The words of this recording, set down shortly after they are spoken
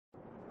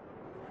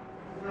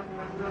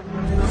Hi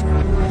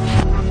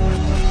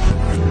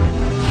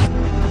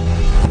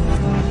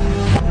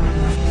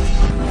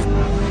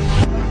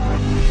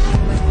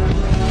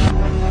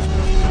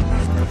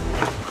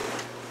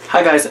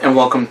guys, and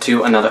welcome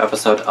to another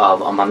episode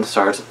of Among the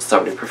Stars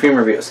Celebrity Perfume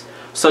Reviews.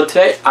 So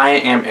today I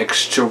am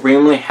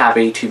extremely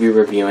happy to be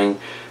reviewing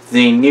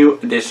the new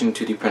addition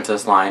to the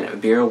Princess line,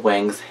 Vera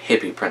Wang's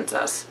Hippie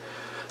Princess.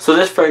 So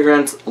this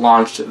fragrance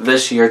launched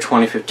this year,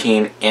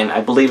 2015, and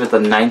I believe it's the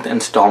 9th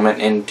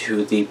installment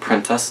into the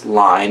Princess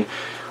line,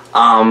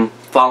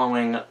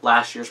 following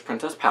last year's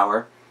Princess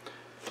Power.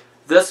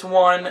 This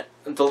one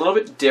is a little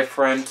bit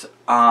different.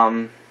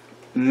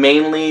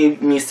 Mainly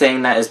me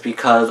saying that is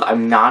because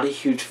I'm not a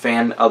huge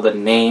fan of the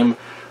name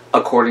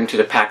according to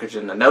the package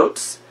and the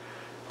notes.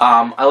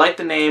 I like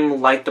the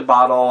name, like the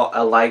bottle,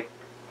 I like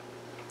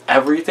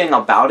everything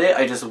about it.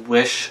 I just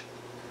wish...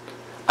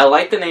 I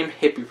like the name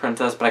Hippie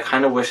Princess, but I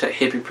kind of wish that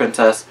Hippie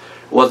Princess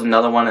was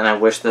another one, and I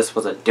wish this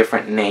was a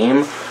different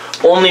name.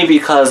 Only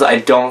because I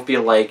don't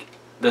feel like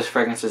this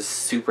fragrance is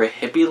super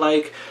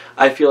hippie-like.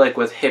 I feel like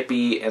with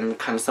hippie and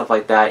kind of stuff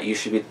like that, you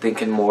should be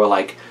thinking more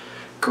like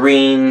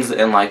greens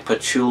and like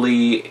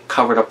patchouli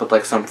covered up with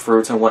like some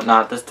fruits and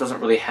whatnot. This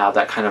doesn't really have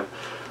that kind of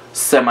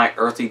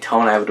semi-earthy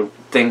tone I would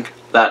think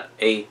that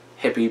a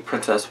hippie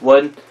princess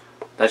would.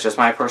 That's just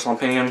my personal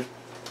opinion.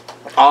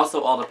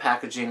 Also, all the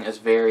packaging is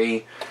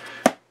very...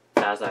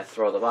 As I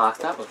throw the box,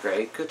 that was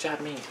great. Good job,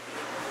 me.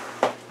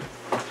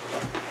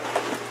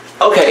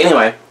 Okay,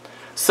 anyway.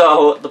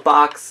 So, the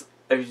box,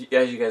 as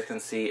you guys can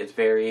see, is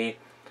very...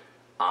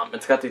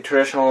 it's got the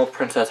traditional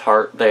princess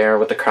heart there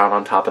with the crown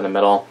on top in the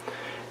middle.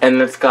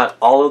 And it's got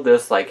all of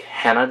this, like,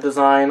 henna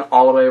design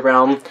all the way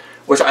around,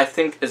 which I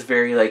think is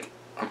very, like,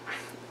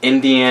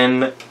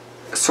 Indian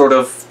sort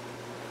of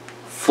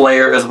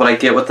flair is what I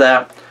get with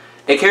that.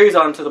 It carries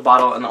on to the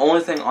bottle, and the only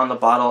thing on the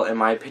bottle, in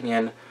my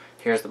opinion,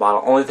 here's the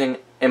bottle, only thing,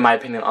 in my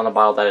opinion, on the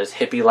bottle that is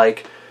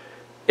hippie-like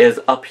is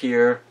up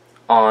here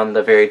on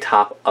the very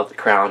top of the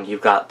crown.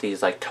 You've got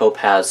these, like,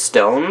 topaz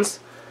stones.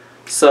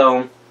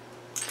 So,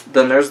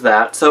 then there's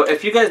that. So,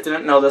 if you guys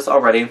didn't know this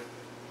already,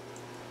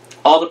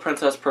 all the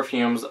princess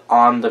perfumes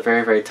on the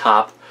very, very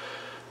top,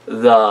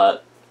 on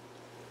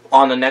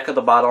the neck of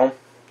the bottle,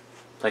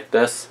 like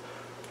this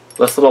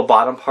little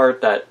bottom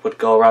part that would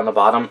go around the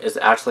bottom is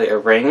actually a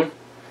ring,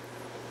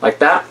 like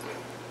that,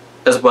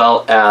 as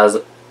well as,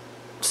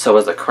 so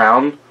is the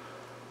crown.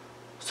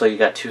 So you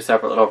got two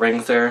separate little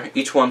rings there.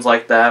 Each one's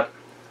like that.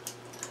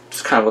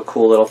 Just kind of a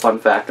cool little fun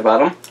fact about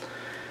them.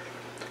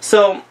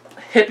 So,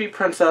 Hippie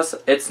Princess,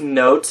 its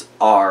notes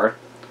are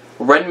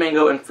red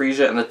mango and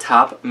freesia in the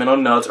top. Middle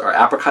notes are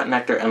apricot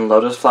nectar and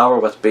lotus flower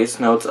with base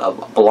notes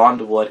of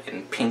blonde wood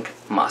and pink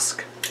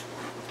musk.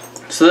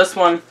 So this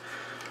one,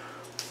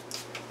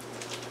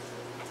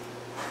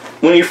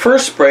 when you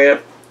first spray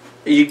it,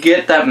 you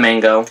get that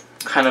mango,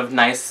 kind of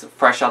nice,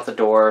 fresh out the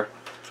door,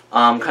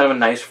 kind of a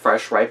nice,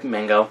 fresh, ripe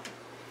mango.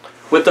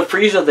 With the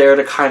freesia there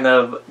to kind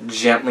of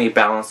gently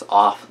balance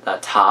off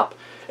that top.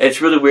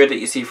 It's really weird that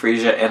you see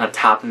freesia in a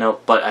top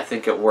note, but I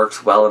think it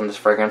works well in this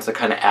fragrance to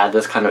kind of add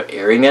this kind of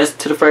airiness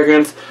to the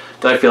fragrance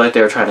that I feel like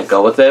they were trying to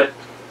go with it.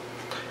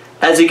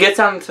 As it gets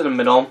down into the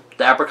middle,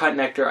 the apricot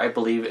nectar, I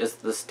believe, is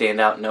the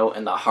standout note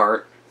in the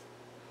heart.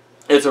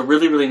 It's a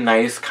really, really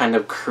nice kind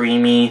of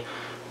creamy,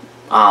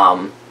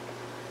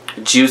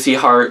 juicy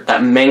heart.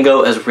 That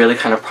mango is really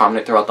kind of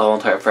prominent throughout the whole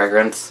entire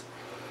fragrance.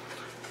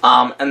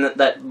 And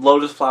that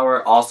lotus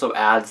flower also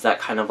adds that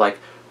kind of like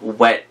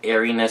wet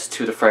airiness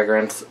to the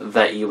fragrance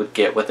that you would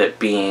get with it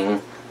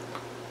being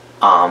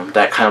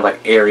that kind of like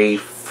airy,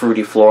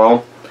 fruity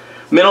floral.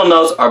 Middle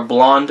notes are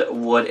blonde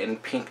wood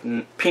and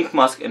pink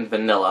musk and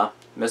vanilla.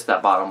 Missed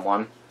that bottom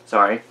one.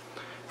 Sorry.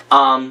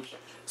 So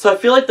I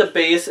feel like the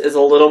base is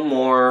a little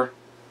more,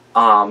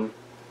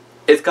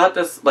 it's got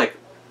this like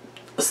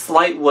a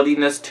slight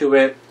woodiness to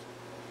it,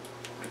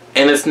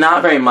 and it's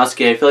not very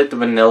musky. I feel like the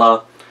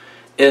vanilla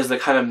is the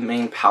kind of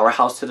main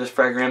powerhouse to this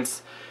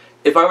fragrance.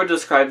 If I were to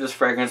describe this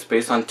fragrance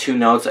based on two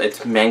notes,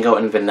 it's mango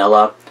and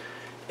vanilla.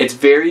 It's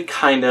very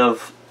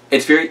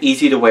it's very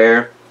easy to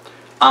wear.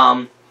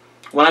 When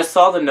I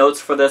saw the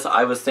notes for this,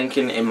 I was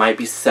thinking it might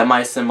be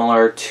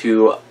semi-similar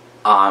to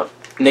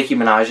Nicki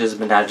Minaj's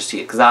Majesty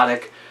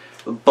Exotic,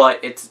 but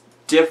it's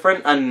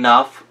different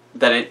enough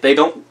that they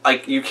don't,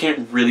 like, you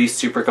can't really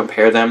super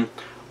compare them.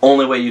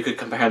 Only way you could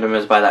compare them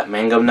is by that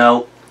mango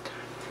note.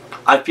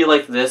 I feel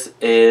like this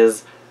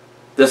is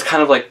this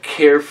kind of like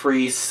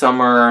carefree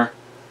summer,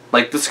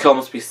 like this could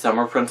almost be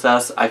Summer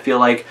Princess. I feel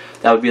like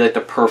that would be like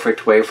the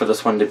perfect way for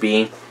this one to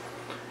be.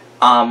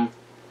 Because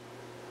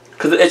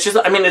it's just,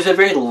 I mean, it's a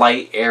very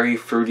light, airy,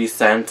 fruity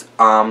scent.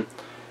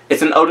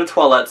 It's an eau de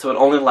toilette, so it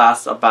only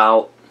lasts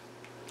about,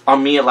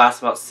 on me it lasts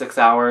about 6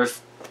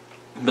 hours.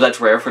 But that's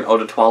rare for an eau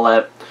de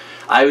toilette.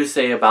 I would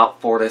say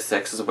about 4 to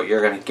 6 is what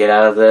you're going to get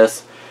out of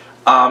this.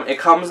 It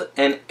comes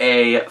in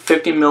a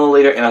 50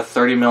 milliliter and a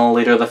 30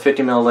 milliliter. The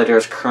 50 milliliter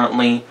is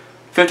currently,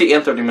 50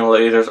 and 30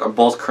 milliliters are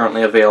both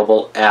currently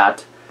available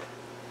at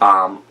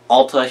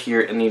Ulta here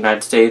in the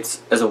United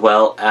States, as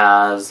well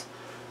as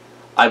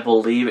I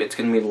believe it's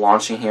going to be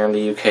launching here in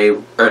the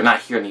UK, or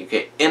not here in the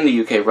UK, in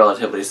the UK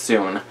relatively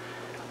soon.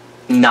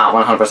 Not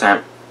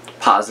 100%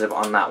 positive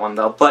on that one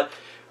though, but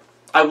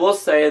I will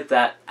say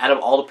that out of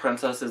all the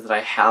princesses that I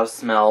have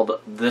smelled,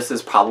 this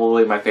is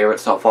probably my favorite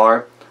so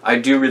far. I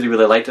do really,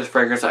 really like this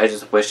fragrance. I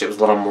just wish it was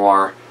a little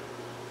more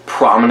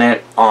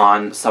prominent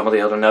on some of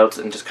the other notes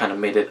and just kind of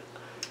made it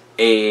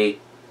a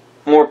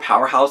more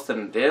powerhouse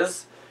than it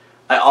is.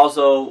 I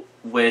also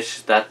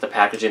wish that the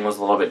packaging was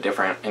a little bit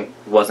different and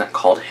wasn't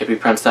called Hippie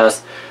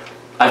Princess.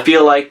 I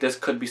feel like this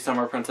could be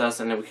Summer Princess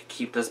and then we could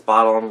keep this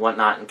bottle and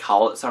whatnot and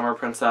call it Summer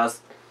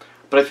Princess.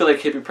 But I feel like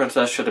Hippie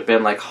Princess should have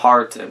been like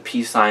hearts and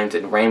peace signs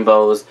and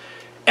rainbows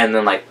and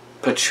then like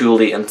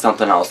patchouli and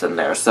something else in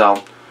there.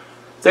 So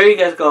there you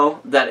guys go.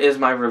 That is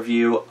my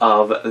review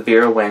of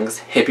Vera Wang's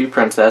Hippie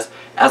Princess.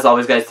 As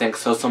always guys, thanks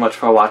so much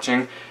for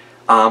watching.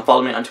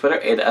 Follow me on Twitter,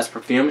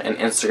 A2S and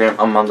Instagram,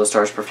 Among the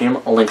Stars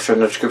Perfume. Links are in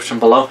the description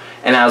below.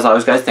 And as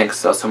always guys, thanks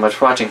so much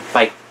for watching.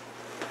 Bye.